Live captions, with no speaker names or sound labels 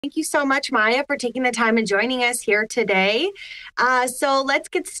Thank you so much, Maya, for taking the time and joining us here today. So let's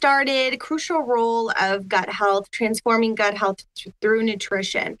get started. Crucial role of gut health, transforming gut health through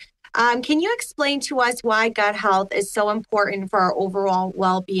nutrition. Can you explain to us why gut health is so important for our overall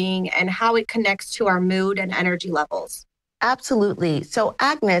well-being and how it connects to our mood and energy levels? Absolutely. So,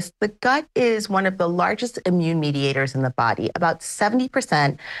 Agnes, the gut is one of the largest immune mediators in the body. About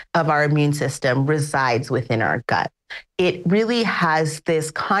 70% of our immune system resides within our gut. It really has this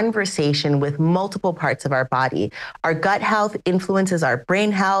conversation with multiple parts of our body. Our gut health influences our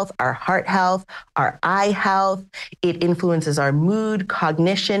brain health, our heart health, our eye health. It influences our mood,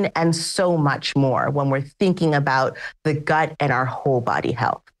 cognition, and so much more when we're thinking about the gut and our whole body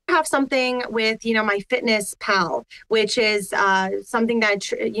health. Have something with myfitnesspal, which is something that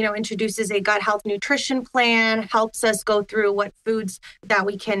introduces a gut health nutrition plan, helps us go through what foods that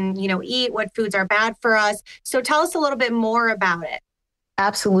we can eat, what foods are bad for us. So tell us a little bit more about it.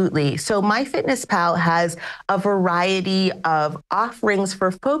 Absolutely. So myfitnesspal has a variety of offerings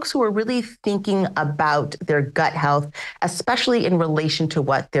for folks who are really thinking about their gut health, especially in relation to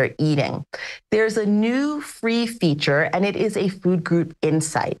what they're eating. There's a new free feature, and it is a food group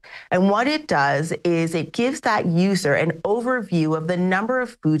insight. And what it does is it gives that user an overview of the number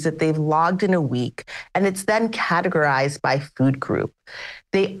of foods that they've logged in a week, and it's then categorized by food group.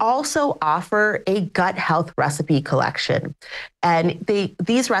 They also offer a gut health recipe collection. And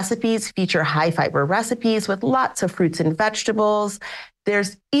these recipes feature high fiber recipes with lots of fruits and vegetables.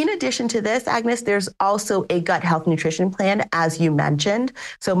 In addition to this, Agnes, there's also a gut health nutrition plan, as you mentioned.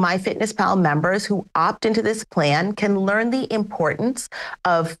 So myfitnesspal members who opt into this plan can learn the importance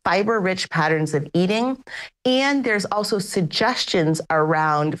of fiber-rich patterns of eating. And there's also suggestions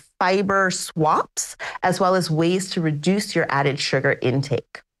around fiber swaps, as well as ways to reduce your added sugar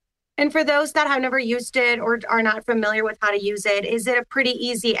intake. And for those that have never used it or are not familiar with how to use it, is it a pretty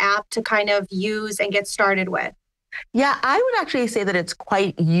easy app to kind of use and get started with? Yeah, I would actually say that it's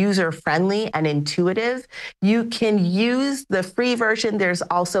quite user-friendly and intuitive. You can use the free version. There's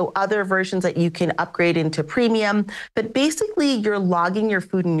also other versions that you can upgrade into premium. But basically, you're logging your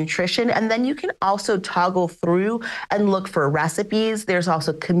food and nutrition, and then you can also toggle through and look for recipes. There's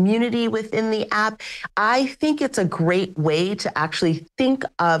also community within the app. I think it's a great way to actually think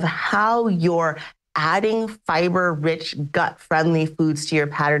of how you're adding fiber-rich, gut-friendly foods to your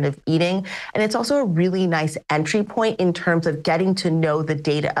pattern of eating. And it's also a really nice entry point in terms of getting to know the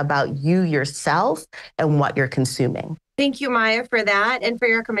data about you yourself and what you're consuming. Thank you, Maya, for that and for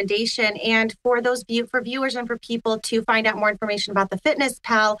your recommendation. And for for viewers and for people to find out more information about the Fitness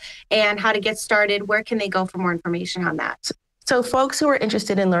Pal and how to get started, where can they go for more information on that? So folks who are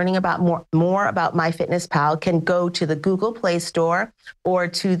interested in learning about more about myfitnesspal can go to the Google Play Store or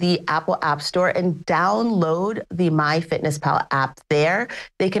to the Apple App Store and download the myfitnesspal app there.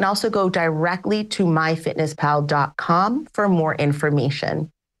 They can also go directly to myfitnesspal.com for more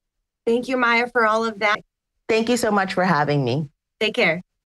information. Thank you, Maya, for all of that. Thank you so much for having me. Take care.